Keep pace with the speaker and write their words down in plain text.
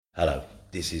Hello,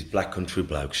 this is Black Country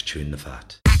Blokes Chewing the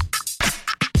Fat.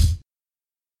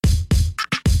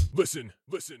 Listen.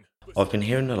 I've been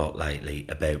hearing a lot lately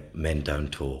about men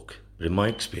don't talk, but in my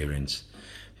experience,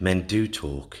 men do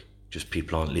talk, just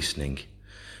people aren't listening.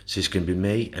 So it's going to be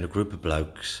me and a group of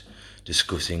blokes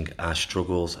discussing our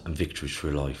struggles and victories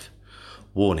through life.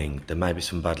 Warning, there may be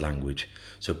some bad language,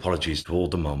 so apologies to all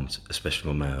the moms,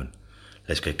 especially my own.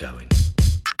 Let's get going.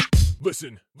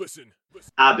 Listen.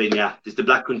 Abin, yeah. This is the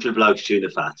Black Country Blokes Chewing the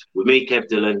Fat. With me, Kev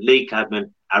Dillon, Lee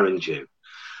Cadman, Aaron Jew.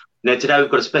 Now, today we've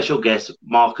got a special guest,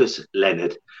 Marcus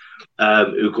Leonard,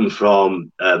 who comes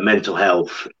from mental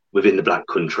health within the Black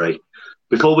Country.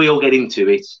 Before we all get into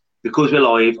it, because we're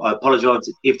live, I apologise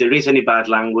if there is any bad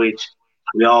language.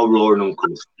 We are raw and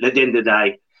uncles. And at the end of the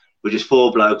day, we're just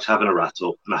four blokes having a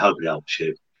rattle, and I hope it helps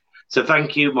you. So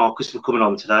thank you, Marcus, for coming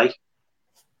on today.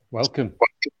 Welcome.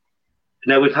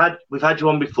 Now, we've had you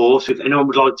on before, so if anyone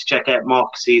would like to check out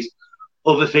Marcus's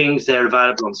other things, they're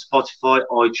available on Spotify,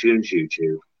 iTunes,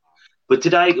 YouTube. But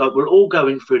today, we're all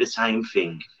going through the same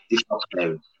thing, this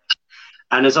lockdown.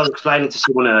 And as I was explaining to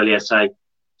someone earlier,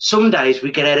 some days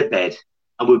we get out of bed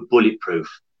and we're bulletproof.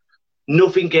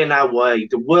 Nothing getting our way.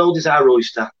 The world is our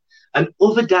oyster. And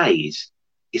other days,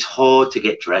 it's hard to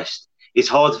get dressed. It's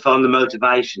hard to find the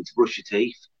motivation to brush your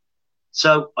teeth.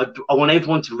 So I want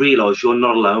everyone to realise you're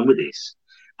not alone with this.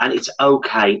 And it's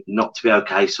okay not to be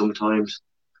okay sometimes.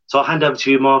 So I'll hand over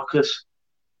to you, Marcus.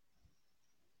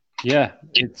 Yeah,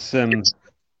 it's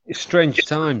strange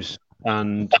times.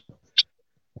 And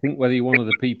I think whether you're one of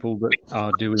the people that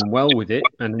are doing well with it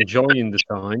and enjoying the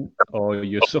time, or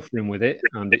you're suffering with it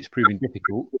and it's proving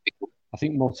difficult, I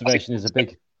think motivation is a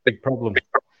big problem.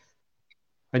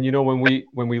 And, you know, when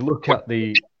we look at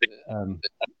the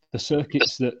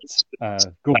circuits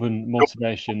that govern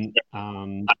motivation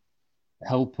and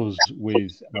help us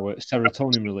with our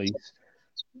serotonin release,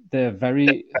 they're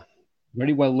very,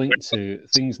 very well linked to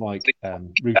things like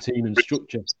routine and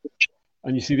structure.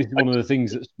 And you see, this is one of the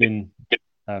things that's been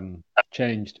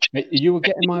changed. You were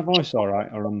getting my voice all right,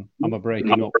 or am I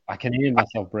breaking up? I can hear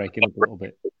myself breaking up a little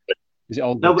bit. Is it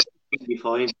all good? No, it'll be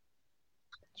fine.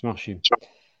 Smashing.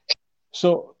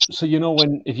 So you know,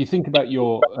 if you think about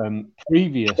your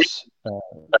previous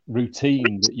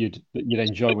routine that you'd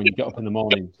enjoy when you get up in the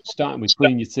morning, starting with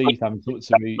cleaning your teeth, having something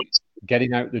to eat,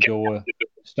 getting out the door,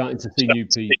 starting to see new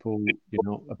people, you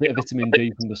know, a bit of vitamin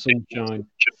D from the sunshine,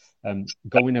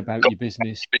 going about your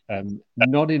business,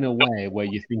 not in a way where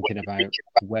you're thinking about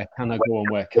where can I go and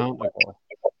where can't I go.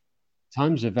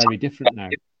 Times are very different now.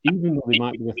 Even though they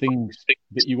might be the things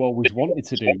that you always wanted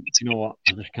to do, you know what,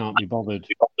 I just can't be bothered.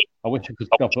 I wish I could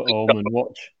stop at home and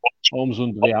watch Holmes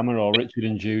Under the Hammer or Richard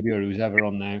and Judy or who's ever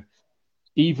on now.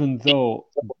 Even though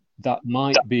that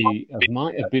might have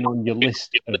been on your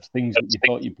list of things that you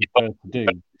thought you preferred to do,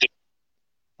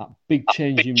 that big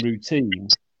change in routine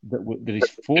that is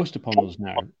forced upon us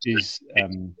now is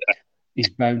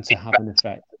bound to have an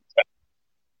effect.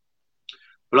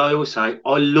 Well, I always say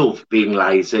I love being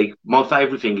lazy. My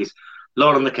favourite thing is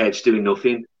lying on the couch doing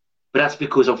nothing. But that's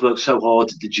because I've worked so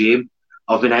hard at the gym.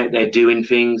 I've been out there doing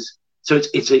things. So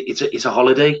it's a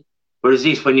holiday. Whereas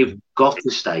this, when you've got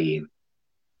to stay in.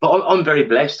 But I'm very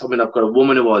blessed. I mean, I've got a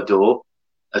woman who I adore,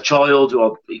 a child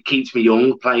who it keeps me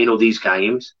young, playing all these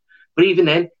games. But even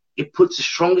then, it puts the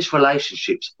strongest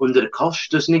relationships under the cosh,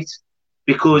 doesn't it?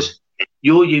 Because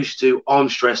you're used to, I'm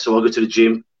stressed, so I go to the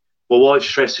gym. My wife's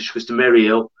stressed, so she goes to Merry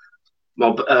Hill.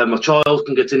 My child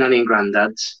can go to nanny and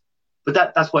granddad's. But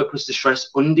that's why it puts the stress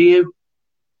under you.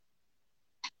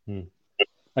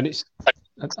 And it's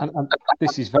and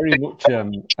this is very much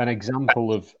an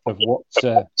example of what.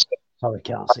 Sorry, I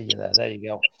can't see you there. There you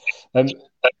go.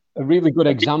 A really good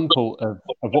example of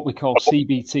what we call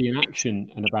CBT in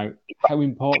action, and about how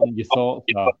important your thoughts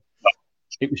are.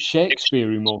 It was Shakespeare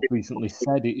who most recently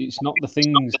said it's not the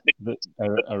things that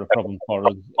are a problem for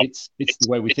us, it's the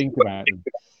way we think about them.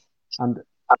 And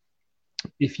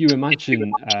if you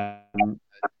imagine at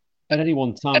any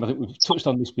one time, I think we've touched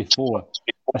on this before,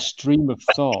 a stream of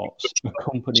thoughts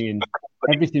accompanying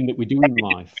everything that we do in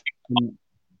life. And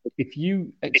if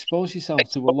you expose yourself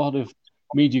to a lot of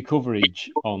media coverage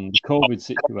on the COVID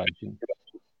situation,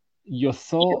 your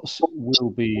thoughts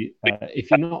will be,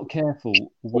 if you're not careful,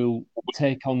 will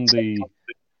take on the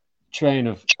train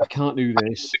of, I can't do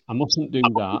this, I mustn't do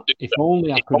that, if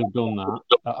only I could have done that,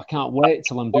 I can't wait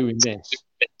till I'm doing this.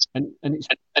 And it's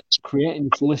creating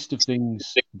this list of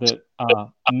things that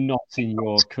are not in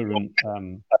your current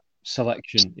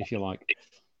selection, if you like.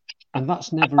 And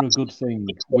that's never a good thing.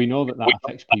 We know that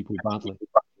affects people badly.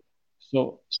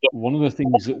 So one of the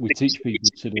things that we teach people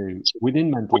to do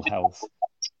within mental health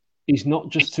is not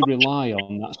just to rely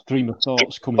on that stream of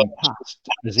thoughts coming past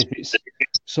as if it's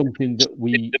something that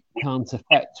we can't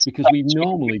affect, because we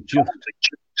normally just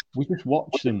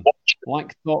watch them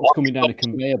like thoughts coming down a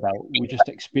conveyor belt. We just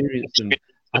experience them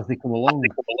as they come along.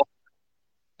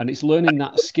 And it's learning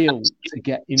that skill to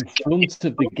get in front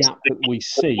of the gap that we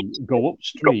see, go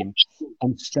upstream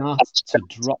and start to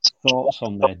drop thoughts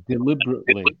on there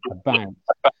deliberately about,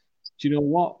 do you know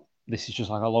what? This is just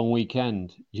like a long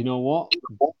weekend. You know what?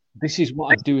 This is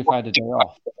what I'd do if I had a day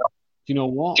off. Do you know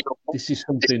what? This is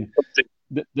something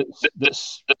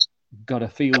that's got a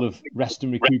feel of rest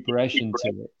and recuperation to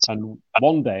it. And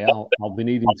one day I'll be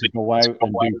needing to go out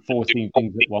and do 14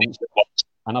 things at once.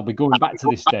 And I'll be going back to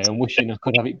this day and wishing I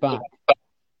could have it back.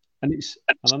 And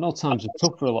I know times are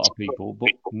tough for a lot of people,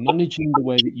 but managing the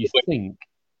way that you think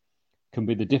can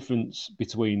be the difference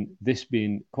between this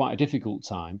being quite a difficult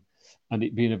time and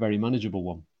it being a very manageable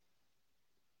one.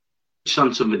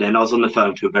 On something then, I was on the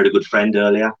phone to a very good friend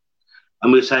earlier,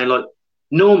 and we were saying, like,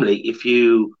 normally if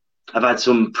you have had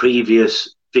some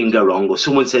previous thing go wrong, or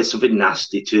someone says something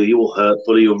nasty to you or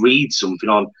hurtful, or you read something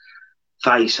on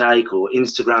Facebook or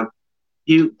Instagram,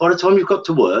 by the time you've got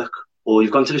to work or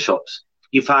you've gone to the shops,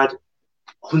 you've had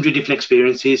 100 different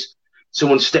experiences.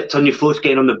 Someone stepped on your foot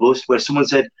getting on the bus, where someone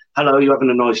said, hello, you're having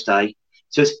a nice day.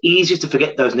 So it's easier to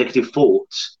forget those negative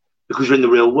thoughts because you're in the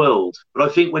real world. But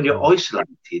I think when you're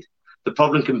isolated, the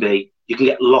problem can be you can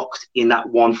get locked in that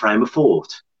one frame of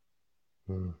thought.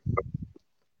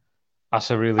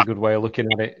 That's a really good way of looking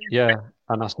at it. Yeah.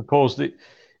 And I suppose that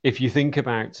if you think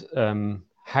about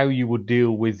how you would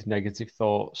deal with negative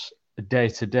thoughts day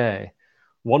to day,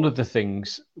 one of the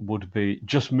things would be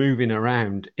just moving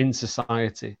around in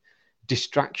society.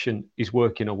 Distraction is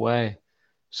working away.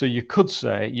 So you could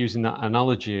say, using that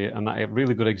analogy and that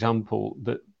really good example,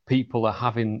 that people are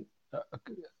having,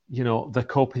 the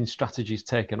coping strategies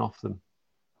taken off them.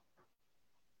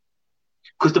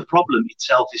 Because the problem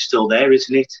itself is still there,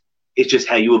 isn't it? It's just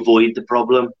how you avoid the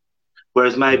problem.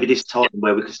 Whereas maybe this time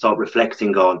where we can start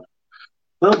reflecting on,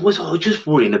 well, was I just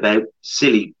worrying about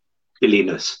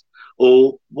silliness?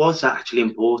 Or was that actually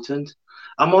important?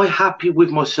 Am I happy with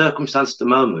my circumstance at the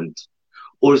moment?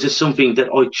 Or is it something that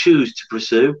I choose to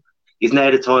pursue? Is now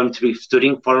the time to be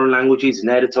studying foreign languages? Is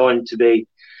now the time to be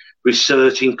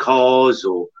researching cars?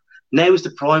 Or now is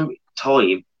the prime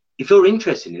time, if you're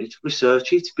interested in it,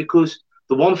 research it, because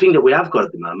the one thing that we have got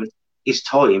at the moment is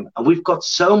time, and we've got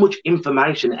so much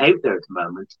information out there at the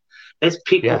moment. Let's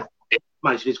pick up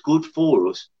information that's good for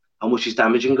us and which is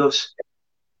damaging us.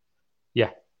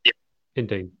 Yeah,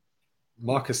 indeed.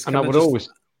 Marcus, and I would always...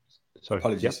 Sorry.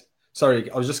 Apologies. Yep.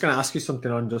 Sorry, I was just going to ask you something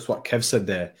on just what Kev said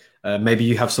there. Maybe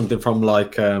you have something from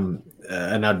like an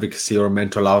advocacy or a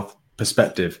mental health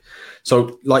perspective.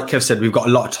 So like Kev said, we've got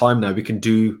a lot of time now. We can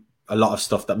do a lot of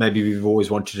stuff that maybe we've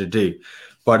always wanted to do.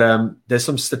 But there's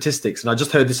some statistics, and I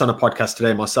just heard this on a podcast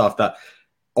today myself, that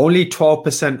only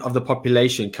 12% of the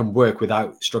population can work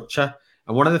without structure.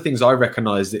 And one of the things I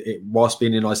recognized whilst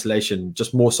being in isolation,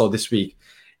 just more so this week,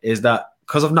 is that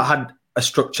because I've not had a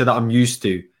structure that I'm used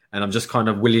to, and I've just kind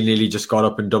of willy-nilly just got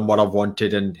up and done what I've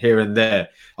wanted, and here and there,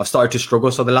 I've started to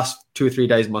struggle. So the last 2 or 3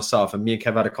 days myself, and me and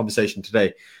Kev had a conversation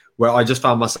today where I just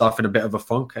found myself in a bit of a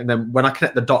funk. And then when I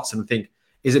connect the dots and think,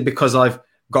 is it because I've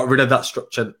got rid of that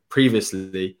structure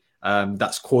previously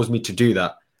that's caused me to do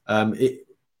that?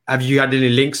 Have you had any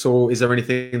links, or is there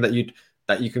anything that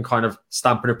you can kind of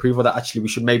stamp and approval that actually we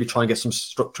should maybe try and get some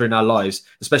structure in our lives,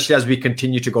 especially as we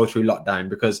continue to go through lockdown,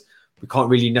 because we can't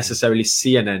really necessarily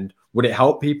see an end? Would it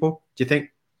help people, do you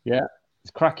think? Yeah, it's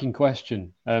a cracking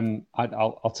question.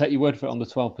 I'll take your word for it on the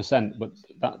 12%, but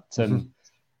that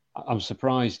I'm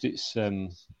surprised. It's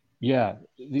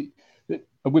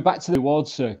we're back to the reward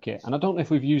circuit, and I don't know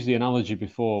if we've used the analogy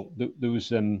before. There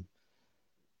was I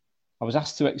was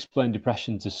asked to explain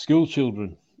depression to school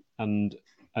children, and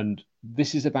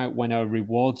this is about when our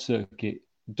reward circuit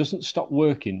doesn't stop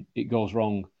working, it goes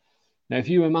wrong. Now, if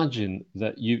you imagine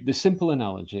that the simple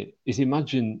analogy is,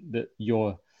 imagine that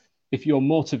if your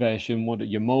motivation,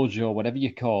 your mojo, whatever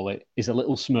you call it, is a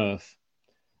little Smurf,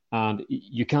 and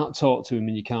you can't talk to him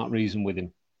and you can't reason with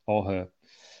him or her.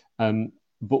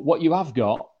 But what you have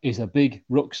got is a big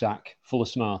rucksack full of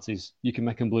Smarties. You can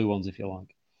make them blue ones if you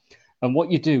like. And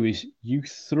what you do is you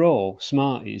throw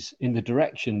Smarties in the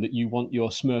direction that you want your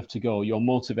Smurf to go, your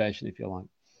motivation, if you like.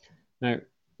 Now,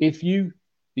 if your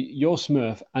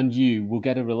Smurf and you will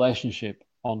get a relationship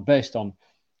based on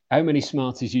how many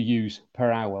Smarties you use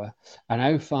per hour and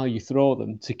how far you throw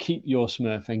them to keep your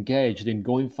Smurf engaged in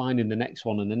going finding the next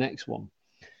one and the next one.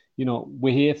 You know,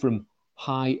 we hear from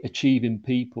high achieving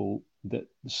people that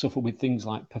suffer with things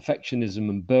like perfectionism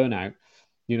and burnout.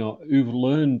 who've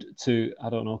learned to, I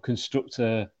don't know, construct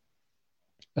a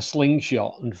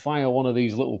slingshot and fire one of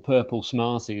these little purple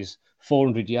Smarties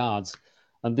 400 yards.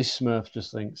 And this Smurf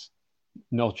just thinks,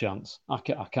 no chance. I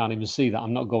can't even see that.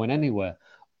 I'm not going anywhere.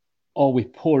 Or we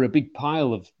pour a big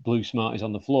pile of blue Smarties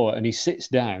on the floor and he sits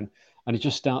down and he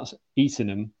just starts eating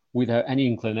them without any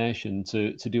inclination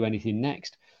to do anything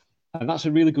next. And that's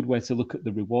a really good way to look at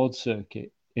the reward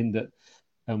circuit, in that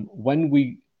when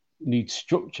we need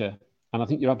structure, and I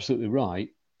think you're absolutely right,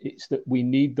 it's that we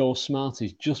need those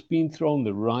Smarties just being thrown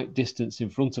the right distance in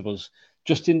front of us,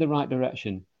 just in the right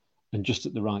direction and just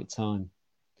at the right time.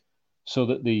 So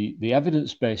that the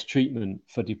evidence-based treatment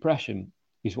for depression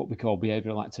is what we call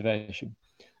behavioural activation.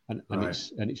 And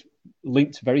it's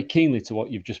linked very keenly to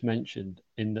what you've just mentioned,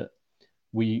 in that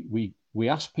we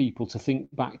ask people to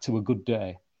think back to a good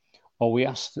day, or we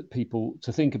ask people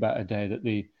to think about a day that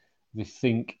they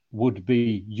think would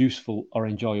be useful or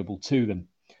enjoyable to them,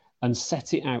 and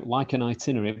set it out like an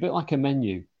itinerary, a bit like a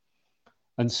menu,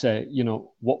 and say,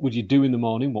 what would you do in the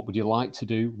morning? What would you like to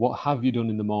do? What have you done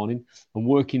in the morning? And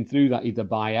working through that either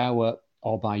by hour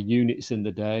or by units in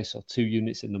the day. So 2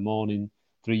 units in the morning,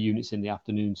 3 units in the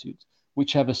afternoon,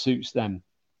 whichever suits them.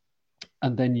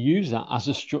 And then use that as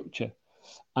a structure.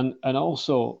 And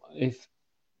also, if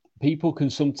people can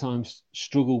sometimes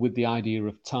struggle with the idea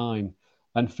of time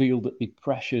and feel that they're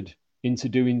pressured into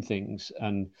doing things,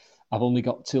 and I've only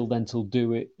got till then to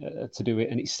do it,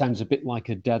 and it sounds a bit like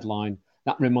a deadline,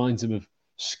 that reminds them of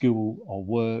school or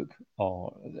work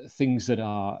or things that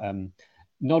are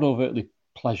not overtly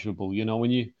pleasurable.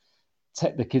 When you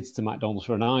take the kids to McDonald's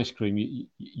for an ice cream,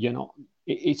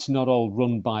 it's not all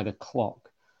run by the clock.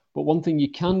 But one thing you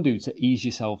can do to ease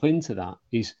yourself into that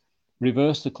is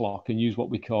reverse the clock and use what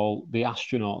we call the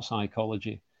astronaut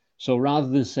psychology. So rather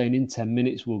than saying in 10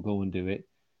 minutes we'll go and do it,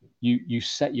 you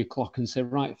set your clock and say,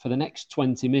 right, for the next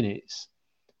 20 minutes,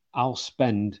 I'll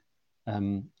spend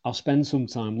some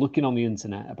time looking on the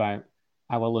internet about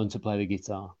how I learned to play the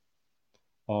guitar,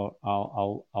 or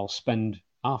I'll spend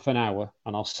half an hour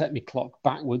and I'll set my clock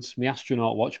backwards, my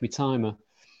astronaut watch, my timer,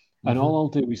 and all I'll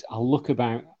do is I'll look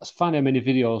about, find how many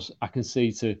videos I can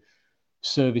see to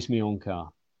service my own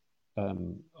car,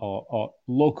 or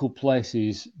local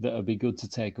places that would be good to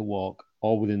take a walk,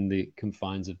 all within the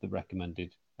confines of the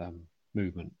recommended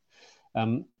movement.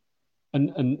 And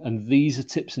these are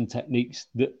tips and techniques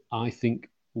that I think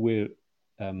we're,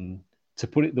 to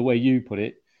put it the way you put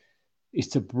it, is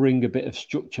to bring a bit of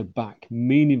structure back,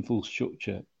 meaningful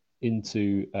structure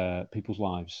into people's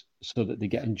lives, so that they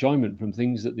get enjoyment from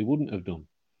things that they wouldn't have done.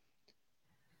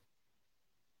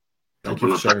 Thank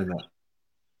you for sharing that.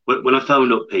 When I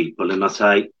phone up people and I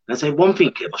say one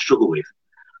thing I struggle with,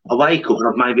 I wake up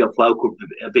and I've woke up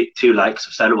a bit too late because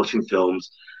I've started watching films,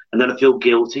 and then I feel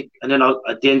guilty. And then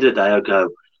at the end of the day, I go,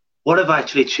 what have I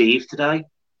actually achieved today?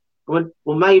 I went,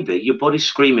 well, maybe your body's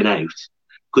screaming out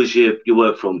because you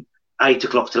work from 8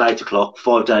 o'clock till 8 o'clock,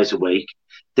 5 days a week.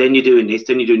 Then you're doing this,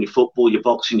 then you're doing your football, your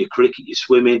boxing, your cricket, your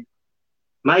swimming.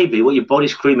 Maybe what your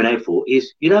body's screaming out for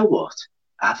is, you know what?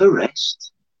 Have a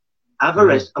rest. Have a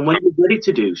rest. And when you're ready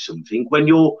to do something, when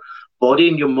your body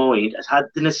and your mind has had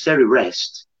the necessary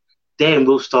rest, then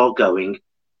we'll start going,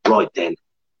 right then,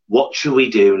 what should we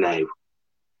do now?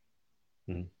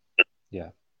 Yeah.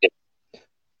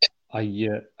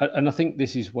 And I think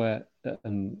this is where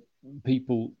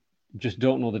people just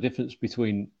don't know the difference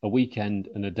between a weekend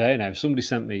and a day now. Somebody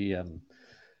sent me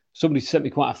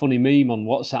quite a funny meme on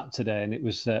WhatsApp today, and it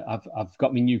was I've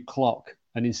got my new clock,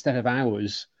 and instead of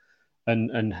hours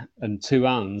and 2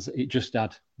 hands, it just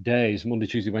had days: Monday,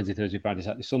 Tuesday, Wednesday, Thursday, Friday,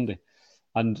 Saturday, Sunday.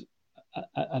 And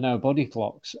our body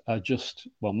clocks are just,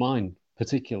 well, mine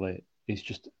particularly is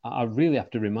just, I really have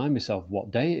to remind myself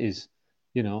what day it is.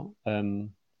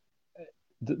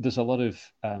 There's a lot of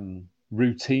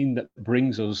routine that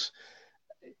brings us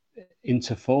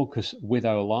into focus with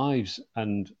our lives,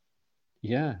 and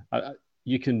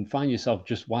you can find yourself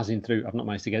just whizzing through. I've not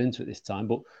managed to get into it this time,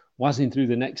 but whizzing through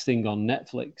the next thing on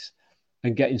Netflix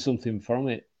and getting something from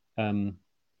it. And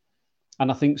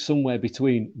I think somewhere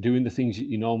between doing the things that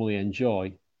you normally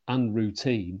enjoy and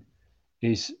routine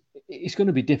it's going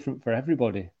to be different for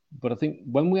everybody. But I think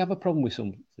when we have a problem with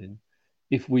something,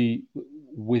 if we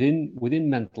within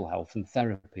mental health and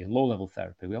therapy and low-level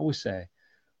therapy, we always say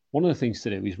one of the things to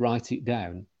do is write it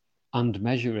down and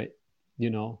measure it.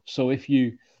 So if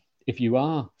you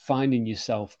are finding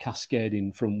yourself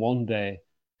cascading from one day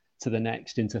to the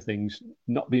next into things,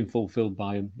 not being fulfilled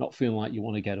by them, not feeling like you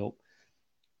want to get up,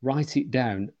 write it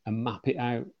down and map it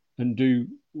out, and do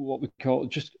what we call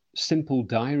just simple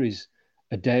diaries,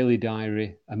 a daily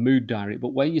diary, a mood diary,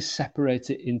 but where you separate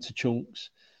it into chunks.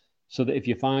 so that if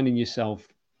you're finding yourself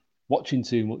watching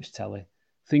too much telly,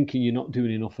 thinking you're not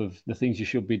doing enough of the things you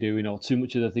should be doing or too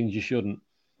much of the things you shouldn't,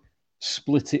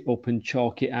 split it up and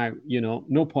chalk it out. You know,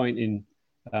 no point in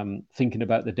thinking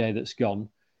about the day that's gone.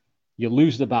 You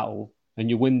lose the battle and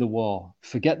you win the war.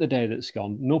 Forget the day that's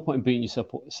gone. No point in beating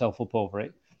yourself up over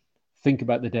it. Think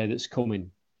about the day that's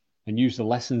coming and use the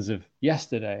lessons of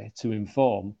yesterday to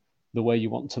inform the way you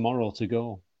want tomorrow to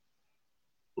go.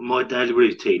 My daily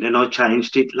routine, and I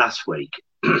changed it last week.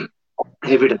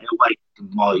 Every day I wake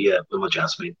with my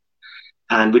Jasmine,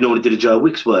 and we normally do the Joe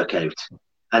Wicks workout,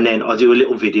 and then I do a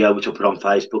little video which I put on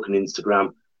Facebook and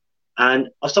Instagram, and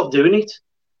I stopped doing it,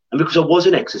 and because I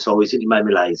wasn't exercising, it made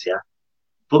me lazier.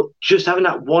 But just having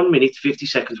that 1 minute, 50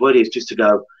 seconds, where it is just to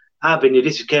go, Benny,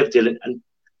 this is Kev Dillon, and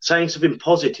saying something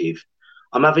positive,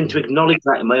 I'm having to acknowledge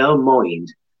that in my own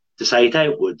mind to say it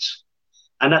outwards.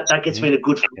 And that gets me in a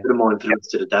good frame of mind for the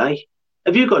rest of the day.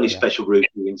 Have you got any special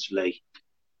routines, Lee?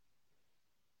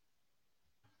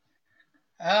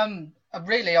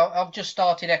 I've just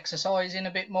started exercising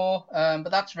a bit more,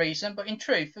 but that's recent. But in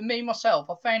truth, for me,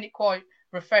 myself, I found it quite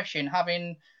refreshing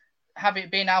being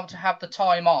able to have the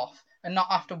time off and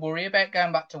not have to worry about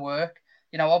going back to work.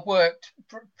 You know, I've worked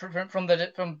from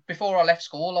before I left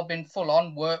school. I've been full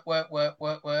on work,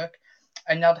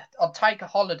 and I'd take a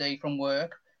holiday from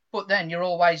work, but then you're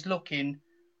always looking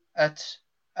at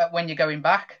when you're going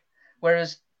back.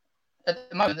 Whereas at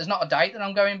the moment, there's not a date that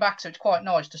I'm going back, so it's quite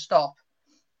nice to stop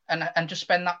and just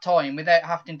spend that time without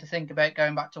having to think about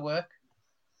going back to work.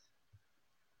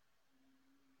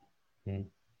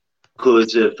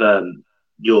 Because of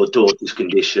your daughter's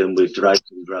condition with Dravet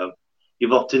syndrome,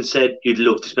 you've often said you'd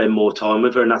love to spend more time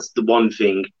with her, and that's the one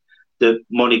thing that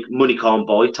money can't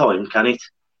buy time, can it?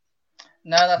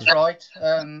 No, that's right.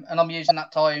 And I'm using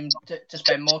that time to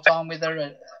spend more time with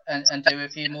her and do a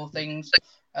few more things,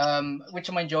 which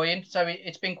I'm enjoying. So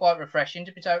it's been quite refreshing,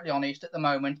 to be totally honest, at the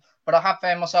moment. But I have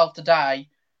found myself today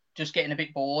just getting a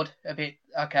bit bored, I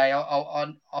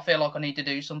feel like I need to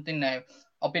do something now.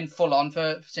 I've been full on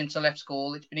since I left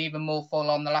school. It's been even more full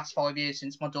on the last 5 years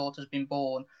since my daughter's been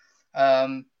born.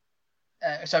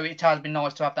 So it has been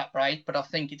nice to have that break, but I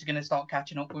think it's going to start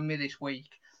catching up with me this week.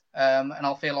 And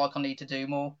I'll feel like I need to do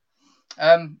more.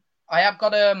 I have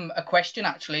got a question,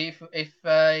 actually, if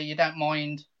you don't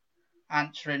mind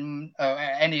answering,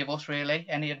 any of us really,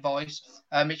 any advice.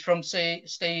 It's from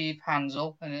Steve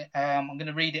Hansel, and I'm going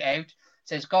to read it out. It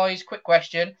says, guys, quick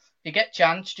question. If you get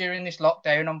chance during this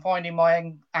lockdown, I'm finding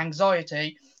my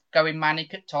anxiety going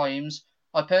manic at times.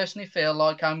 I personally feel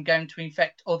like I'm going to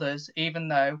infect others, even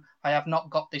though I have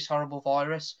not got this horrible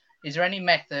virus. Is there any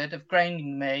method of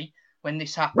grounding me when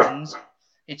this happens?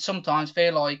 It sometimes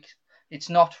feel like it's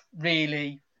not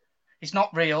real,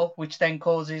 which then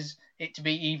causes it to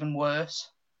be even worse.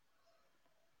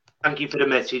 Thank you for the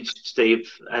message,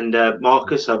 Steve. And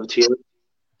Marcus, over to you.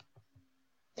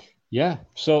 Yeah,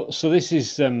 so this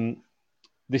is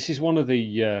one of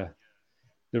the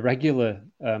regular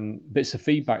bits of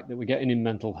feedback that we're getting in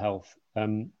mental health.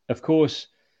 Of course,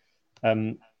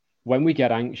 when we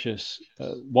get anxious,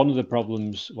 one of the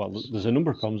problems, well, there's a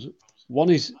number of problems. One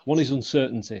is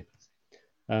uncertainty.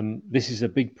 This is a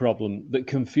big problem that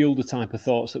can fuel the type of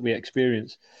thoughts that we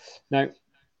experience. Now,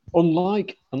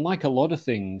 unlike a lot of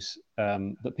things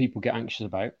that people get anxious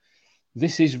about,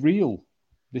 this is real.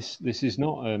 This is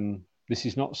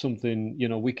not something, you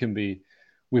know,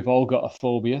 we've all got a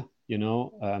phobia, you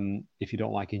know, if you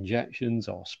don't like injections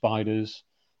or spiders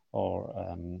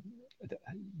or,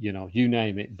 you know, you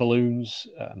name it, balloons.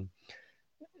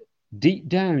 Deep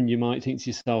down, you might think to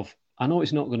yourself, I know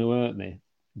it's not going to hurt me,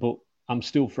 but I'm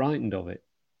still frightened of it.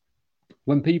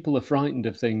 When people are frightened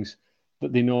of things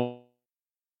that they know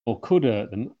could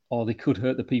hurt them, or they could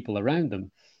hurt the people around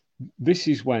them, this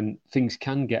is when things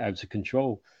can get out of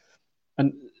control.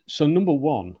 And so, number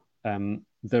one,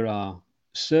 there are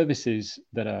services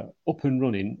that are up and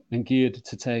running and geared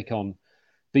to take on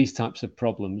these types of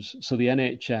problems. So the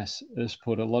NHS has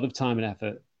put a lot of time and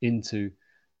effort into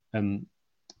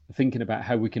thinking about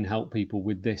how we can help people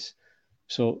with this.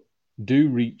 So do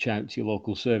reach out to your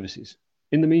local services.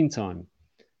 In the meantime,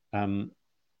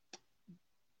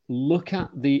 look at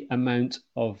the amount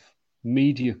of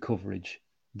media coverage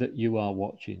that you are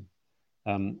watching.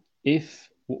 If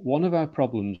one of our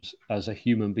problems as a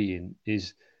human being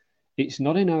is it's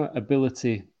not in our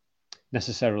ability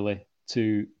necessarily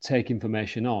to take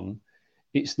information on,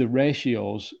 it's the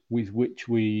ratios with which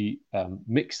we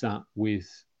mix that with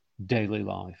daily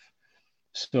life.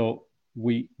 So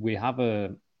we have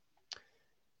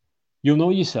you'll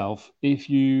know yourself if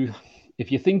you're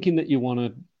thinking that you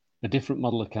want a different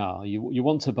model of car, you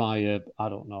want to buy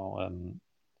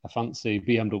a a fancy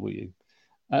BMW,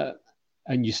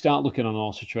 and you start looking on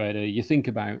Auto Trader, you think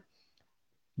about,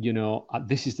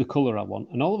 this is the colour I want,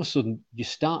 and all of a sudden you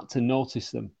start to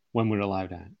notice them when we're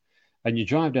allowed out. And you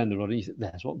drive down the road and you think,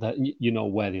 there's what that, you know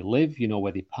where they live, you know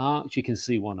where they parked, you can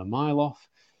see one a mile off.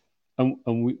 And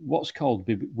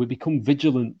we become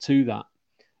vigilant to that.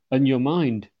 And your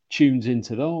mind tunes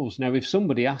into those. Now, if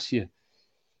somebody asks you,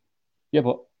 yeah,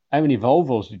 but how many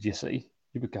Volvos did you see?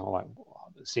 You would go like, well,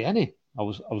 I didn't see any. I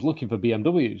was looking for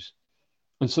BMWs.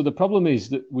 And so the problem is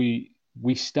that we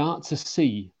start to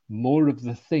see more of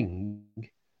the thing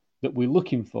that we're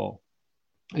looking for.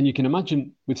 And you can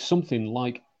imagine with something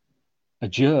like a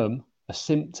germ, a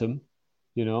symptom,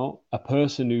 a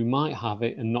person who might have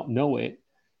it and not know it,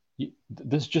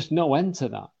 there's just no end to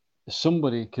that.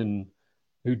 Somebody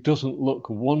who doesn't look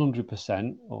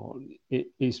 100% or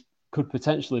could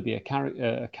potentially be a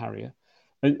carrier,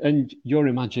 and your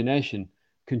imagination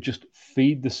can just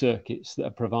feed the circuits that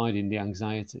are providing the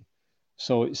anxiety.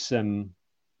 So it's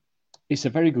a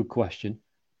very good question.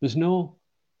 There's no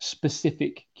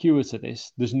specific cure to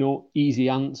this. There's no easy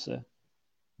answer,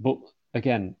 but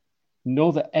again,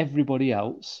 know that everybody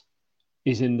else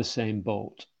is in the same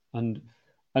boat. And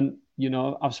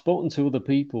I've spoken to other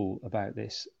people about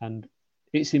this, and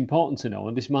it's important to know,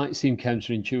 and this might seem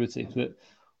counterintuitive, that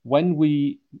when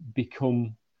we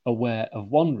become aware of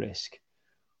one risk,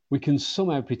 we can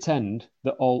somehow pretend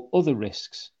that all other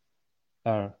risks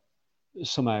are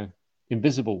somehow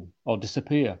invisible or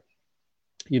disappear.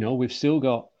 We've still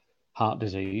got heart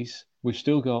disease. We've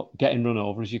still got getting run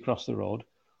over as you cross the road.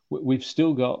 We've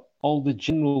still got all the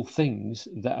general things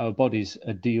that our bodies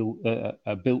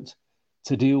are built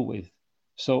to deal with.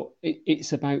 So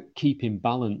it's about keeping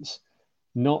balance,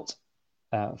 not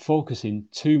focusing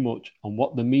too much on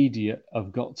what the media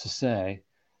have got to say.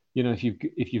 If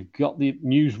you've got the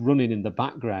news running in the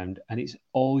background and it's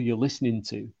all you're listening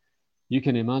to, you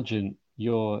can imagine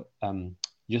your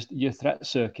threat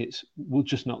circuits will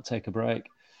just not take a break.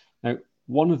 Now,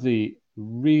 one of the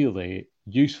really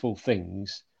useful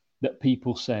things that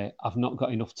people say I've not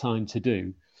got enough time to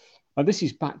do, and this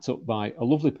is backed up by a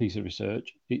lovely piece of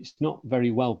research. It's not very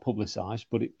well publicised,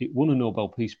 but it won a Nobel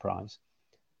Peace Prize.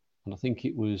 And I think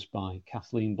it was by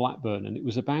Kathleen Blackburn, and it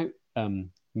was about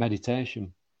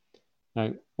meditation.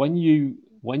 Now, when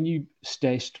you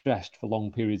stay stressed for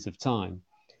long periods of time,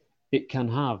 it can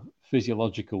have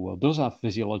does have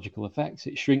physiological effects.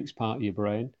 It shrinks part of your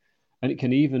brain, and it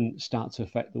can even start to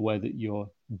affect the way that your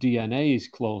DNA is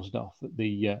closed off at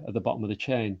the bottom of the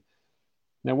chain.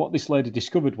 Now, what this lady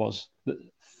discovered was that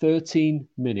 13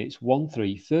 minutes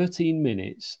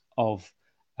of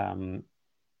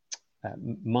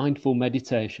mindful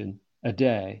meditation a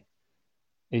day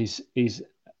is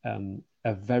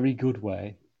a very good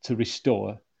way to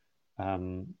restore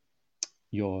the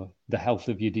health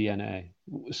of your DNA.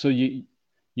 So you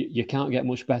can't get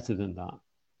much better than that.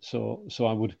 So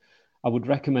I would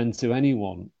recommend to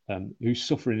anyone who's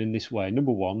suffering in this way,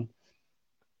 number one,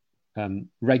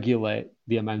 regulate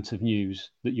the amount of news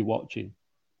that you're watching.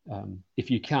 If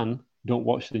you can, don't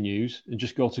watch the news and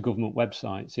just go to government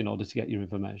websites in order to get your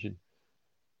information.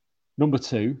 Number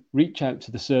two, reach out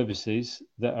to the services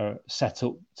that are set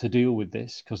up to deal with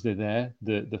this, because they're there.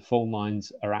 The phone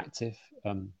lines are active,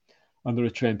 and there are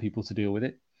trained people to deal with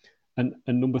it. And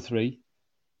number three,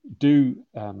 do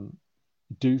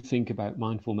think about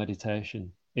mindful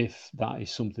meditation. If that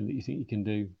is something that you think you can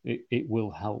do, it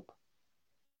will help.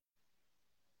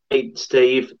 Hey,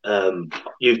 Steve,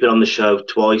 you've been on the show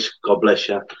twice, God bless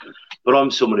you. But I'm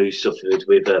someone who's suffered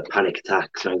with panic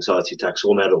attacks and anxiety attacks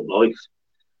all my adult life.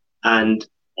 And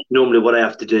normally what I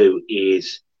have to do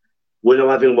is, when I'm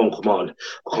having one come on,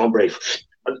 I can't breathe.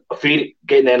 I feel it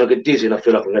getting there and I get dizzy and I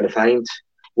feel like I'm going to faint.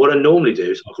 What I normally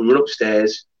do is I can run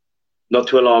upstairs, not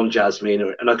to alarm Jasmine,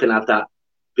 and I can have that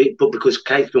bit. But because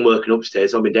Kate's been working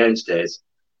upstairs, I've been downstairs,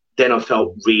 then I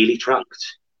felt really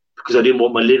trapped because I didn't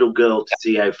want my little girl to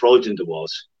see how frightened I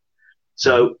was.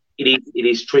 So it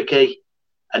is tricky.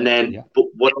 And then, but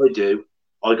what I do,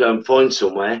 I go and find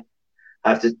somewhere. I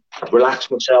have to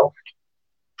relax myself,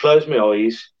 close my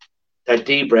eyes, take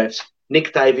deep breaths.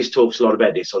 Nick Davis talks a lot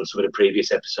about this on some of the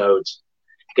previous episodes.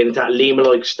 Get into that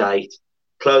Lima-like state,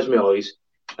 close my eyes,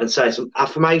 and say some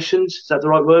affirmations. Is that the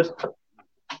right word?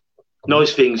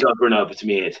 Nice things over and over to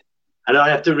me head. And I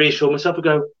have to reassure myself and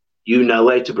go, you know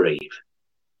how to breathe.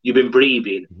 You've been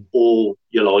breathing all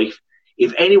your life.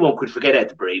 If anyone could forget how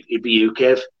to breathe, it'd be you,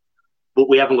 Kev. But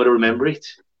we haven't got to remember it.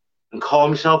 And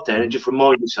calm yourself down and just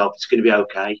remind yourself it's going to be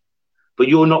okay. But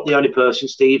you're not the only person,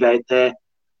 Steve, out there.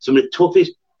 Some of the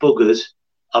toughest buggers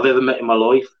I've ever met in my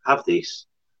life have this.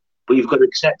 But you've got to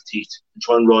accept it and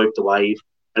try and ride the wave.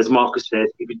 As Marcus said,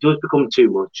 if it does become too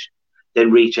much,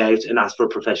 then reach out and ask for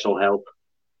professional help.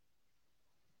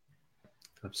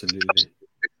 Absolutely.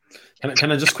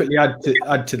 Can I just quickly add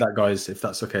to that, guys, if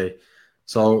that's okay?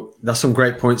 So that's some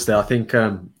great points there. I think,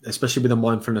 especially with the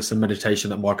mindfulness and meditation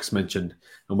that Marcus mentioned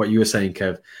and what you were saying,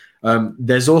 Kev,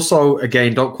 there's also,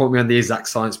 again, don't quote me on the exact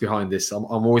science behind this. I'm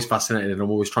always fascinated and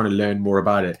I'm always trying to learn more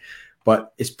about it.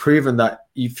 But it's proven that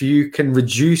if you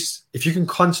can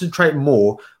concentrate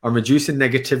more on reducing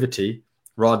negativity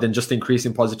rather than just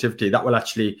increasing positivity, that will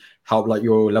actually help like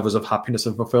your levels of happiness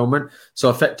and fulfillment. So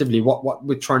effectively, what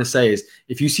we're trying to say is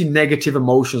if you see negative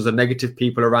emotions or negative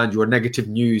people around you or negative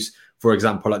news, for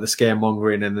example, like the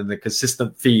scaremongering and then the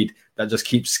consistent feed that just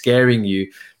keeps scaring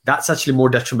you, that's actually more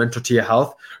detrimental to your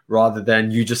health rather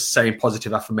than you just saying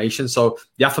positive affirmations. So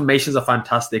the affirmations are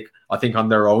fantastic, I think, on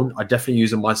their own. I definitely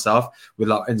use them myself with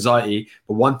like anxiety.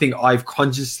 But one thing I've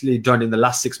consciously done in the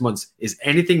last 6 months is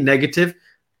anything negative,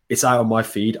 it's out of my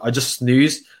feed. I just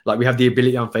snooze. Like we have the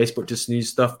ability on Facebook to snooze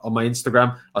stuff. On my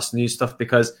Instagram, I snooze stuff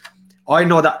because I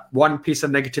know that one piece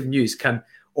of negative news can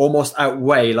almost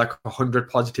outweigh like 100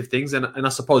 positive things. And I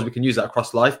suppose we can use that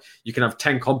across life. You can have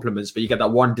 10 compliments, but you get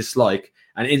that one dislike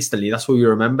and instantly that's what you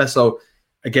remember. So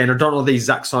again, I don't know the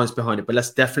exact science behind it, but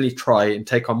let's definitely try and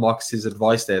take on Marcus's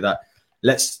advice there that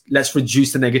let's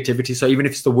reduce the negativity. So even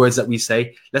if it's the words that we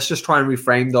say, let's just try and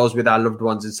reframe those with our loved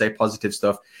ones and say positive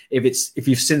stuff. If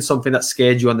you've seen something that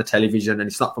scared you on the television and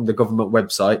it's not from the government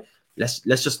website, let's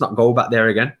just not go back there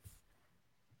again.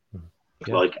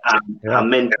 Yeah. Like our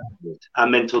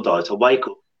mental diet. I wake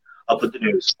up, I put the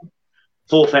news on.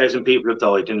 4,000 people have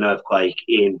died in an earthquake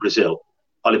in Brazil.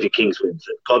 I live in Kings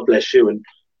Winford. God bless you. And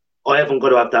I haven't got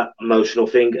to have that emotional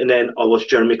thing. And then I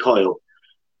watched Jeremy Kyle.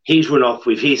 He's run off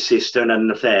with his sister and had an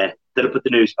affair. Then I put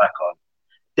the news back on.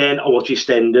 Then I watch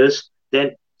EastEnders.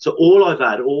 So all I've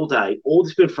had all day, all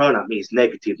that's been thrown at me is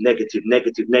negative, negative,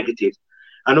 negative, negative.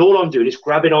 And all I'm doing is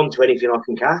grabbing onto anything I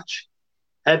can catch.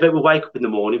 How about we wake up in the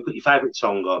morning, put your favourite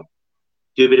song on,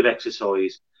 do a bit of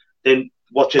exercise, then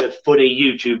watch a funny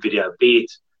YouTube video, be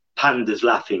it pandas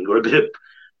laughing or a bit of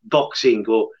boxing,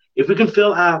 or if we can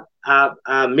fill our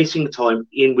missing time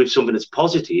in with something that's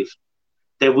positive,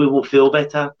 then we will feel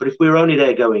better. But if we're only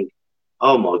there going,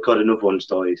 oh my God, another one's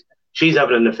died, she's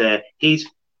having an affair,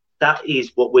 that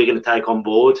is what we're going to take on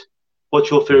board.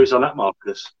 What's your theories on that,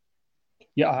 Marcus?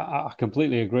 Yeah, I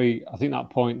completely agree. I think that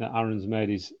point that Aaron's made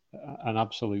is an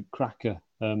absolute cracker.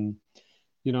 I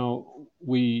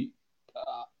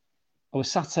was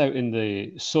sat out in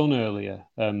the sun earlier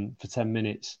for 10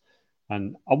 minutes,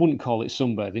 and I wouldn't call it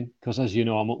sunbathing because, as you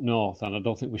know, I'm up north, and I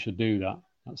don't think we should do that.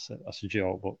 That's a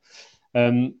joke, but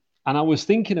and I was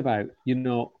thinking about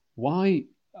why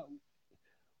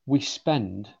we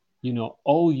spend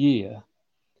all year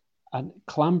and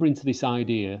clambering to this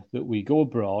idea that we go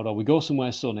abroad or we go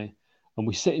somewhere sunny and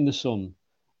we sit in the sun.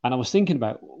 And I was thinking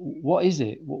about what is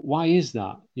it? Why is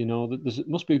that? There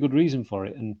must be a good reason for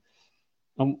it. And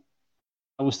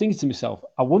I was thinking to myself,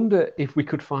 I wonder if we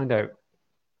could find out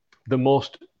the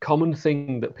most common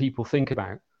thing that people think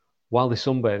about while they're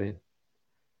sunbathing,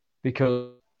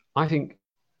 because I think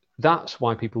that's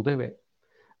why people do it.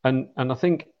 And I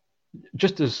think,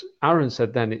 just as Aaron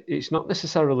said then, it's not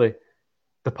necessarily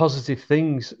the positive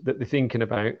things that they're thinking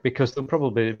about, because they'll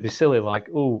probably be silly, like,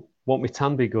 oh, won't my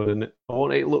tan be good? And I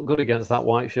want it to look good against that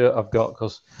white shirt I've got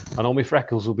because I know my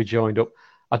freckles will be joined up.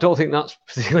 I don't think that's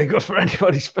particularly good for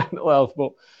anybody's mental health.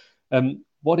 But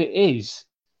what it is,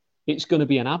 it's going to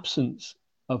be an absence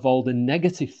of all the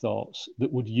negative thoughts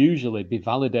that would usually be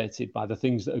validated by the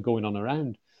things that are going on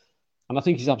around. And I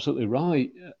think he's absolutely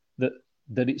right that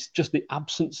it's just the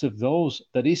absence of those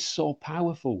that is so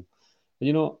powerful.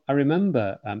 And, I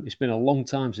remember it's been a long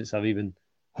time since I've even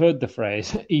heard the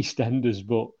phrase EastEnders,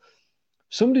 but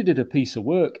somebody did a piece of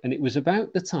work, and it was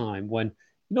about the time when,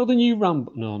 the new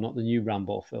Rambo, no, not the new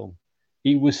Rambo film.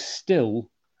 He was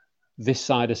still this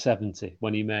side of 70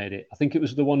 when he made it. I think it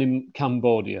was the one in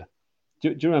Cambodia. Do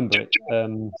you remember it?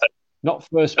 Not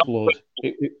First Blood.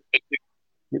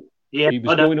 Yeah, he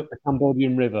was going up the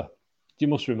Cambodian River. You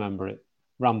must remember it.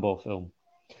 Rambo film.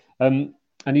 And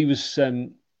he was...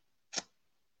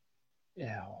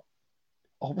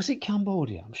 or was it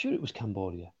Cambodia? I'm sure it was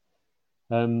Cambodia.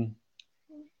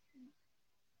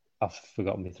 I've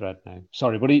forgotten my thread now.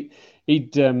 Sorry, but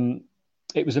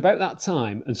it was about that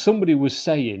time, and somebody was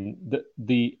saying that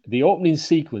the opening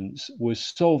sequence was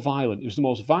so violent. It was the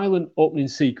most violent opening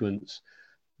sequence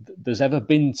there's ever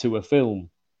been to a film,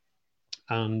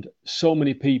 and so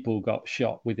many people got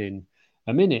shot within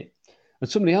a minute. And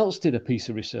somebody else did a piece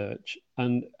of research,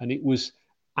 and it was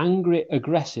angry,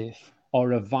 aggressive,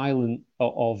 or a violent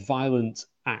or violent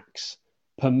acts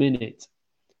per minute.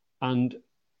 And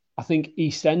I think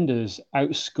EastEnders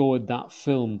outscored that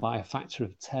film by a factor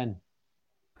of 10.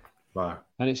 Wow.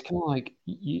 And it's kind of like,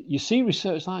 you see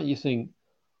research like that, you think,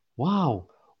 wow,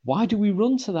 why do we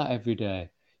run to that every day?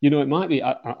 You know, it might be,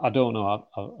 I don't know.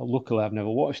 Luckily, I've never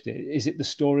watched it. Is it the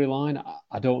storyline?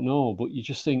 I don't know. But you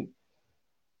just think,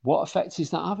 what effect is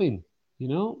that having? You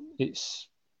know, it's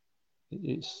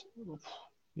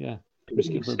yeah,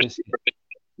 risky for a biscuit.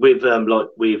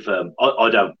 I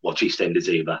don't watch EastEnders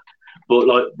either, but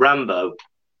like Rambo,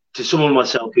 to someone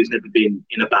myself who's never been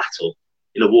in a battle,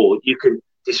 in a war, you can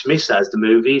dismiss that as the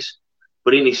movies,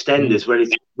 but in EastEnders, where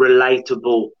it's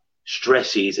relatable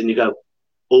stresses, and you go,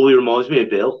 oh, he reminds me of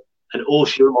Bill, and oh,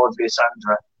 she reminds me of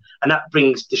Sandra, and that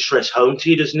brings the stress home to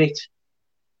you, doesn't it?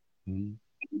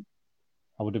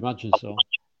 I would imagine so.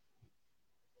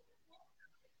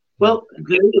 Well,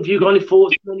 have you got any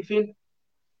thoughts on anything?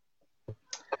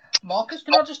 Marcus,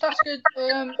 can I just ask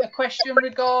a question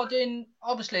regarding,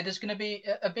 obviously there's going to be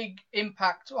a big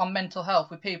impact on mental health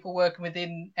with people working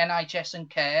within NHS and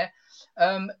care.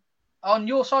 On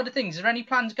your side of things, are there any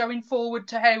plans going forward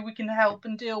to how we can help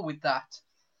and deal with that?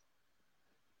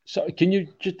 So can you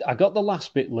I got the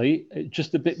last bit, Lee,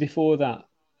 just a bit before that.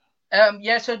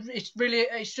 Yeah, so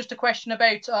it's just a question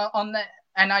about on the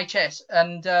NHS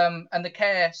and the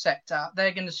care sector.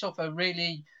 They're going to suffer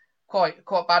really quite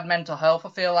bad mental health, I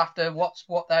feel, after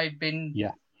what they've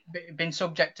been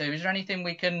subject to. Is there anything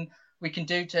we can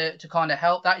do to kind of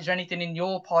help that? Is there anything in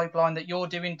your pipeline that you're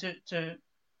doing to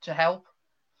help?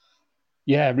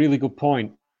 Yeah, really good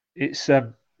point. It's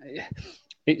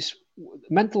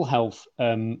mental health,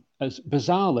 as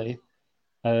bizarrely,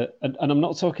 and I'm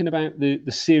not talking about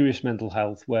the serious mental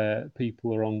health where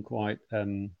people are on quite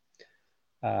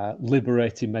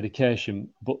liberating medication,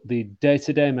 but the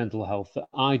day-to-day mental health that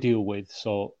I deal with,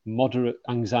 so moderate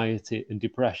anxiety and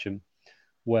depression,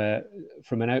 where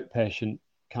from an outpatient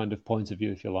kind of point of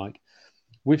view, if you like,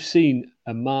 we've seen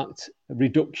a marked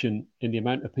reduction in the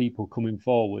amount of people coming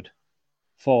forward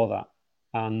for that.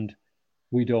 And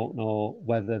we don't know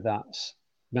whether that's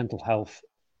mental health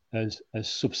has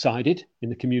subsided in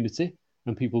the community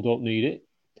and people don't need it,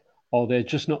 or they're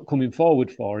just not coming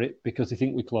forward for it because they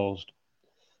think we're closed.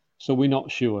 So we're not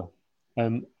sure.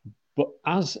 But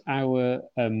as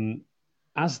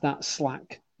that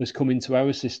slack has come into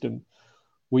our system,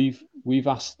 we've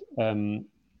asked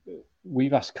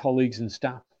colleagues and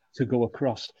staff to go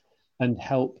across and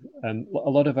help. A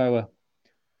lot of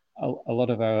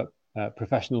our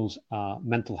professionals are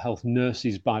mental health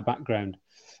nurses by background,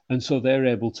 and so they're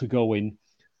able to go in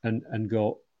and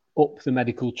go up the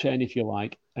medical chain, if you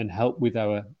like, and help with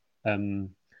our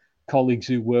colleagues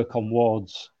who work on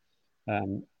wards.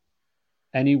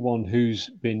 Anyone who's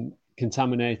been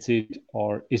contaminated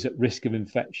or is at risk of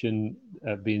infection,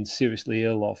 being seriously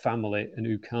ill or family, and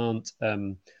who can't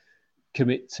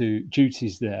commit to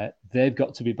duties there, they've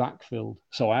got to be backfilled.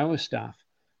 So our staff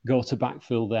go to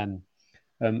backfill them.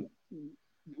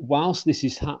 Whilst this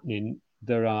is happening,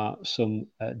 there are some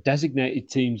designated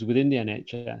teams within the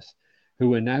NHS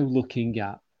who are now looking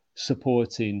at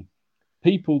supporting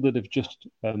people that have just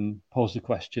posed a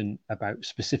question about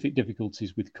specific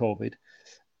difficulties with COVID.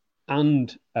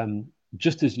 And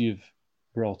just as you've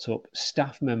brought up,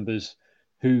 staff members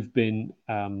who've been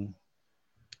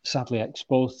sadly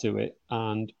exposed to it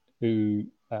and who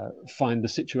find the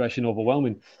situation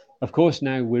overwhelming. Of course,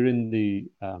 now we're in the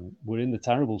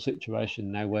terrible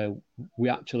situation now where we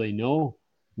actually know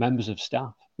members of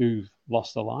staff who've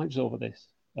lost their lives over this,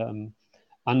 and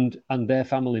their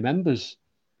family members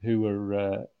who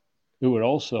are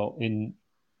also in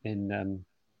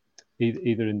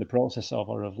either in the process of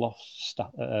or have lost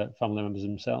family members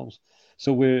themselves.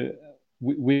 So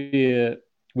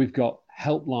we've got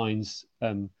helplines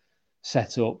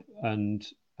set up, and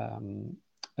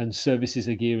services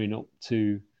are gearing up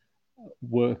to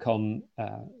work on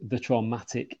the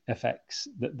traumatic effects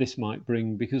that this might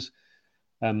bring, because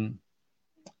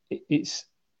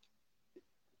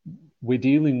we're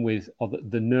dealing with, or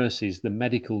the nurses, the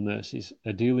medical nurses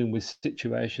are dealing with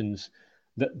situations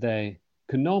that they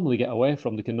can normally get away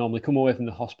from. They can normally come away from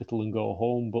the hospital and go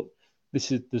home, but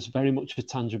there's very much a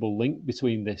tangible link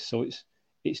between this, so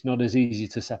it's not as easy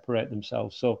to separate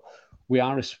themselves. So we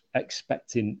are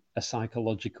expecting a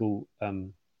psychological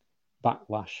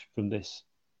backlash from this,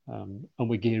 and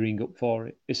we're gearing up for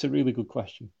it. It's a really good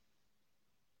question.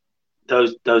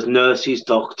 Those nurses,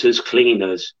 doctors,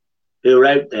 cleaners who are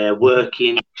out there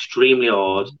working extremely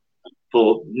hard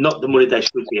for not the money they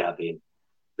should be having,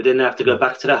 but then they have to go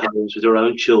back to their homes with their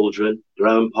own children, their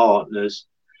own partners,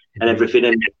 and everything,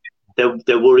 and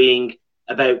they're worrying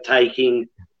about taking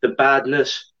the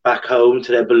badness back home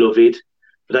to their beloved,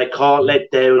 but they can't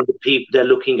let down the people they're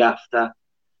looking after.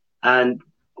 And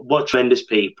what tremendous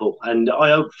people. And I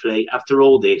hopefully, after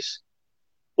all this,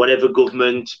 whatever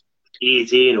government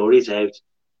is in or is out,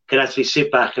 can actually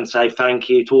sit back and say thank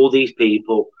you to all these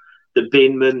people, the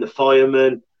binmen, the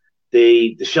firemen,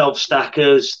 the shelf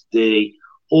stackers,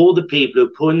 all the people who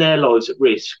are putting their lives at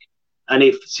risk. And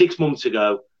if 6 months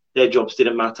ago their jobs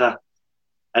didn't matter,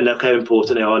 and look how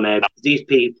important they are now, these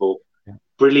people,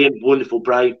 brilliant, wonderful,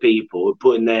 brave people, are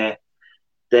putting the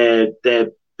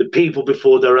people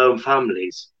before their own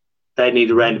families. They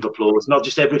need a round of applause, not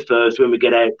just every first when we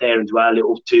get out there and do our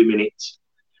little 2 minutes.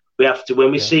 We have to,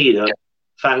 when we see them,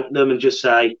 thank them and just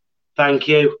say thank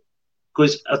you.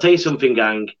 Because I'll tell you something,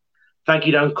 gang, thank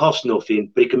you don't cost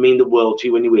nothing, but it can mean the world to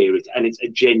you when you hear it, and it's a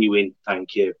genuine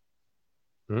thank you.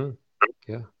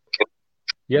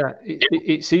 Yeah,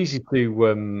 it's easy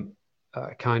to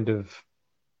kind of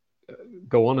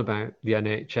go on about the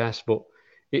NHS, but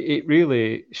it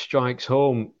really strikes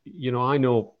home. You know, I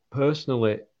know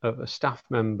personally of a staff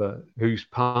member whose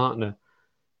partner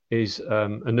is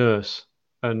a nurse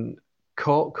and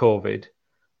caught COVID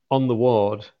on the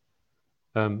ward,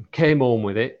 came home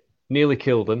with it, nearly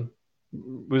killed him,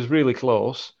 was really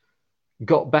close,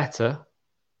 got better,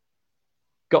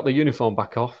 got the uniform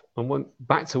back off and went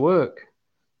back to work.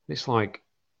 It's like,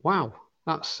 wow,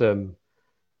 that's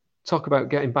talk about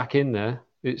getting back in there.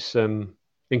 It's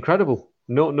incredible.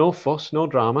 No fuss, no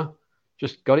drama.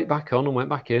 Just got it back on and went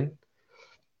back in.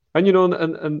 And, you know,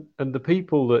 and the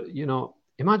people that, you know,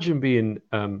 imagine being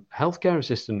healthcare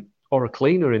assistant or a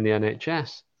cleaner in the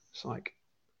NHS. It's like,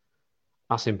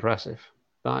 that's impressive.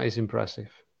 That is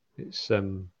impressive. It's,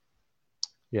 they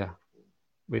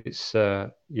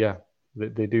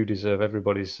do deserve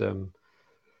everybody's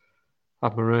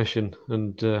admiration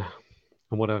and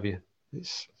what have you.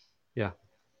 It's, yeah.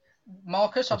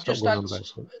 Marcus, I've just had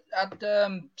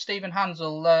Stephen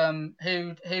Hansel,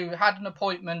 who had an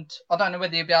appointment. I don't know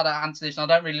whether you'll be able to answer this,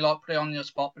 and I don't really like putting it on your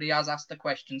spot, but he has asked the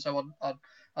question, so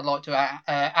I'd like to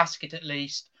ask it at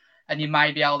least, and you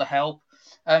may be able to help.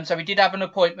 So we did have an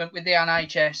appointment with the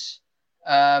NHS,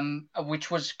 which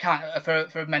was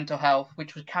for mental health,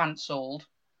 which was cancelled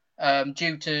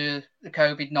due to the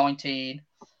COVID-19.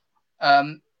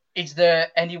 Is there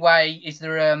any way? Is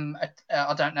there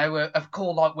I don't know, a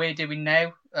call like we're doing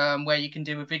now, where you can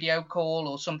do a video call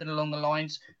or something along the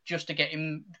lines, just to get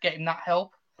him that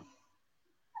help?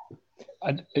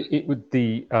 It would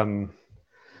be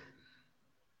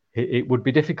it would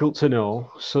be difficult to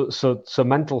know. So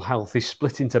mental health is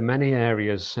split into many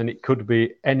areas, and it could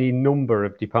be any number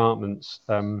of departments.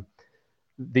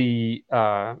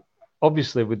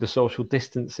 Obviously with the social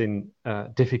distancing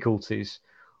difficulties,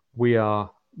 we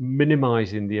are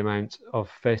minimizing the amount of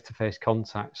face-to-face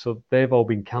contact, so they've all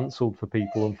been cancelled for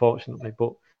people, unfortunately.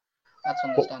 But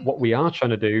what we are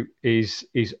trying to do is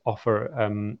offer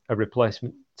a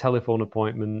replacement telephone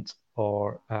appointment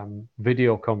or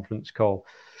video conference call.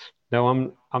 Now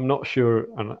I'm not sure,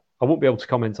 and I won't be able to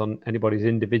comment on anybody's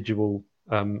individual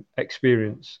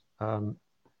experience, and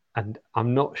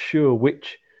I'm not sure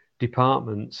which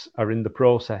departments are in the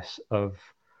process of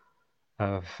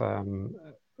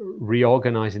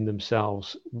reorganizing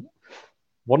themselves.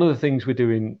 One of the things we're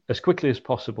doing as quickly as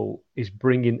possible is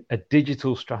bringing a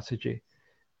digital strategy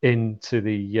into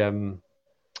the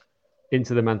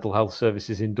mental health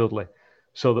services in Dudley,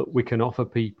 so that we can offer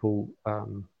people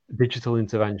digital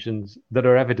interventions that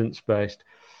are evidence-based.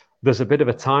 There's a bit of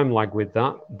a time lag with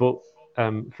that, but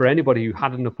for anybody who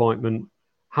had an appointment,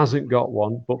 hasn't got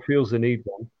one, but feels they need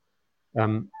one,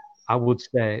 I would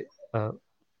say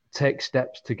take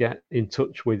steps to get in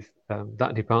touch with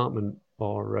that department,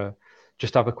 or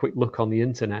just have a quick look on the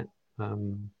internet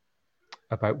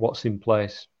about what's in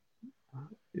place.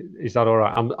 Is that all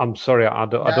right? I'm sorry, I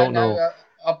don't know.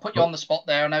 I'll put you on the spot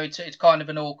there. I know it's kind of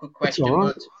an awkward question,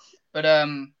 right. but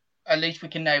at least we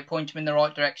can now point them in the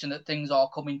right direction, that things are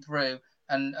coming through,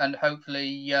 and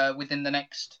hopefully within the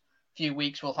next few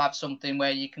weeks we'll have something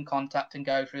where you can contact and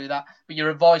go through that. But your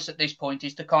advice at this point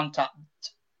is to contact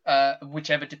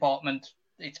whichever department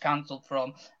it's cancelled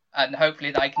from, and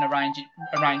hopefully they can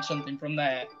arrange something from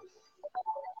there.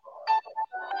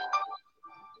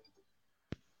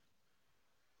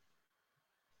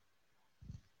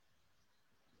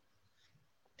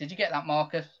 Did you get that,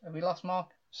 Marcus? Have we lost Mark?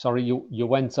 Sorry, you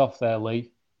went off there,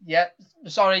 Lee. Yeah,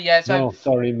 sorry. Yeah, so no,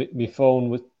 sorry, my phone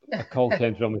was a call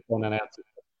came through on my phone and I answered.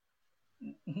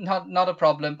 Not a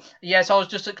problem. Yes, I was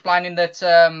just explaining that.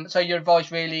 So your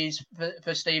advice really is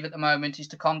for Steve at the moment is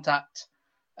to contact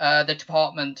the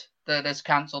department that's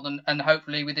cancelled, and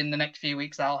hopefully within the next few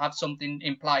weeks they'll have something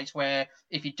in place where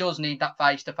if he does need that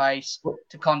face-to-face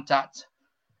to contact.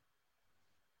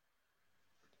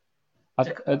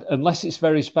 Unless it's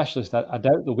very specialist, I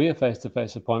doubt there'll be a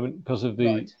face-to-face appointment because of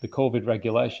the COVID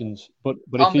regulations. But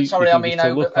over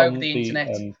the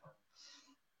internet.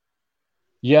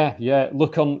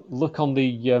 Look on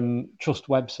the Trust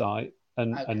website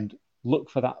and look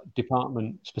for that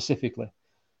department specifically.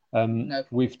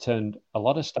 We've turned a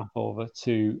lot of staff over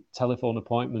to telephone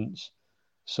appointments,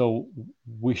 so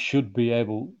we should be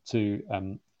able to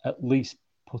at least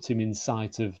put him in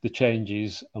sight of the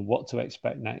changes and what to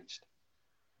expect next.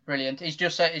 Brilliant. He's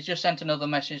just sent another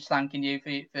message thanking you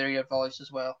for your advice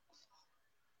as well.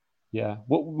 Yeah,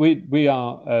 what we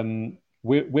are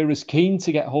we're as keen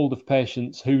to get hold of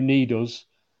patients who need us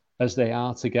as they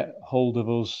are to get hold of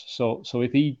us. So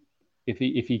if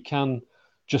he can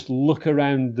just look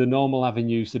around the normal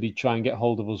avenues that he'd try and get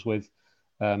hold of us with,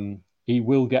 he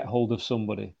will get hold of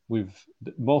somebody.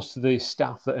 Most of the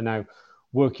staff that are now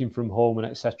working from home and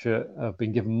etc. have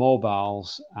been given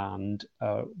mobiles, and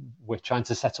we're trying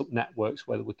to set up networks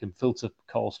where we can filter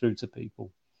calls through to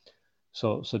people.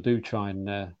 So do try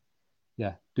and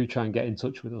get in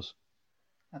touch with us.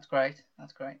 That's great.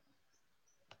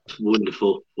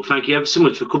 Wonderful. Well, thank you ever so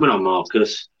much for coming on,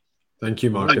 Marcus. Thank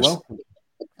you, Marcus. You're welcome.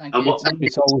 Thank you.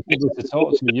 It's always good to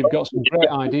talk to you. You've got some great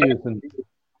ideas, and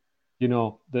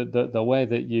the way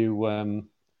that you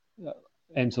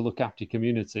aim to look after your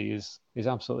community is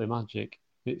absolutely magic.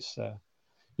 It's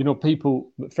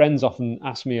friends often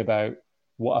ask me about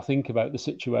what I think about the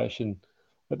situation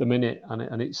at the minute,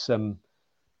 and it's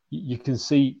you can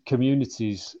see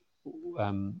communities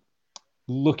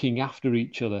looking after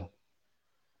each other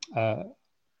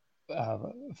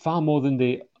far more than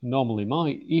they normally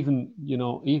might.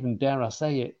 Even dare I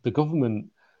say it, the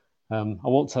government. I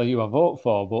won't tell you I vote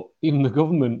for, but even the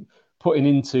government putting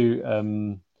into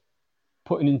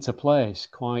place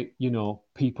quite,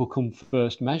 people come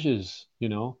first measures.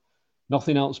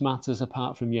 Nothing else matters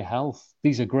apart from your health.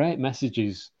 These are great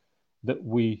messages that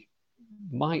we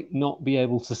might not be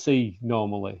able to see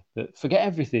normally. That forget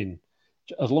everything.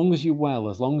 As long as you're well,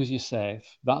 as long as you're safe,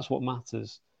 that's what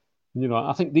matters.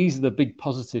 I think these are the big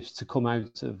positives to come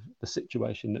out of the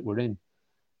situation that we're in.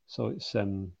 So it's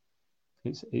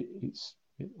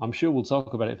I'm sure we'll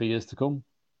talk about it for years to come.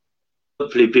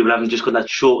 Hopefully people haven't just got that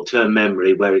short-term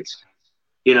memory where it's,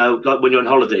 like when you're on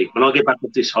holiday. When I get back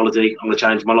off this holiday, I'm going to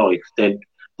change my life. Then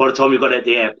by the time you got out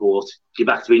the airport, you're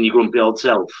back to being your grumpy old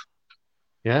self.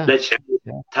 Yeah. Let's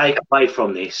take away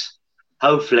from this.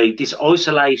 Hopefully this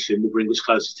isolation will bring us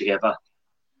closer together.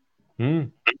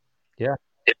 Yeah.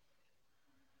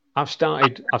 I've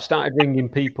started ringing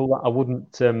people that I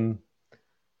wouldn't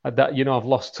I've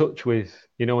lost touch with,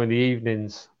 in the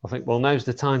evenings. I think, well, now's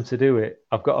the time to do it.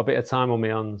 I've got a bit of time on my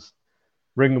hands.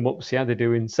 Ring them up, see how they're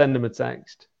doing, send them a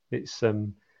text. This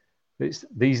is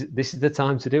the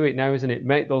time to do it now, isn't it?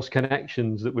 Make those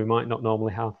connections that we might not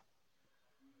normally have.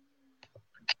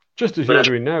 Just as you're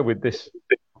doing now with this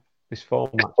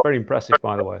format. Very impressive,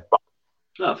 by the way.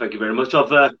 Oh, thank you very much.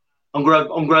 I'm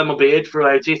growing my beard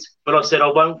throughout it, but I said I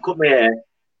won't cut my hair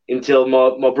until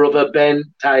my brother Ben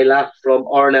Taylor from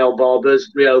R&L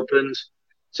Barbers reopens.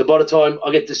 So by the time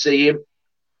I get to see him,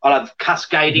 I'll have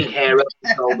cascading hair up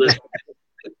my shoulders.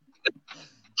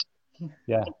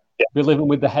 Yeah. Be living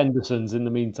with the Hendersons in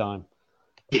the meantime.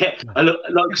 Yeah, I look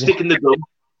like sticking the gum.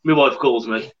 My wife calls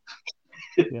me.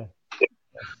 Yeah.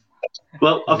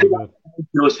 Well, I think that's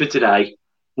yours for today.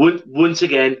 Once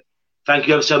again, thank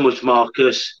you ever so much,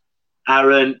 Marcus,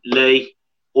 Aaron, Lee.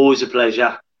 Always a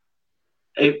pleasure.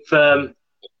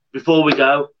 Before we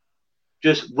go,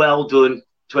 just well done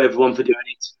to everyone for doing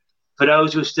it. For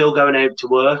those who are still going out to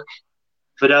work,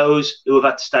 for those who have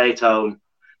had to stay at home,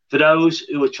 for those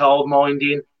who are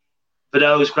child-minding, for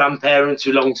those grandparents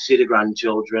who long to see the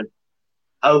grandchildren.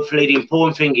 Hopefully the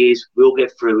important thing is we'll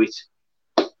get through it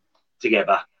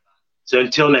together. So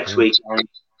until next week,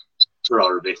 for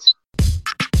a bit.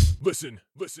 Listen.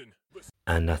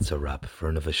 And that's a wrap for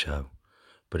another show.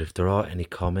 But if there are any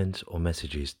comments or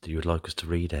messages that you would like us to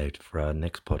read out for our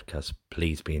next podcast,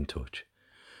 please be in touch.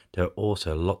 There are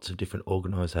also lots of different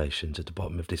organisations at the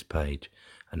bottom of this page,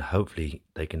 and hopefully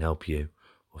they can help you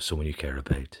or someone you care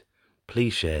about.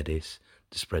 Please share this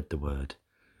to spread the word.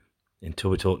 Until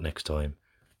we talk next time,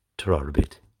 ta-ra a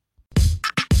bit.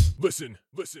 Listen.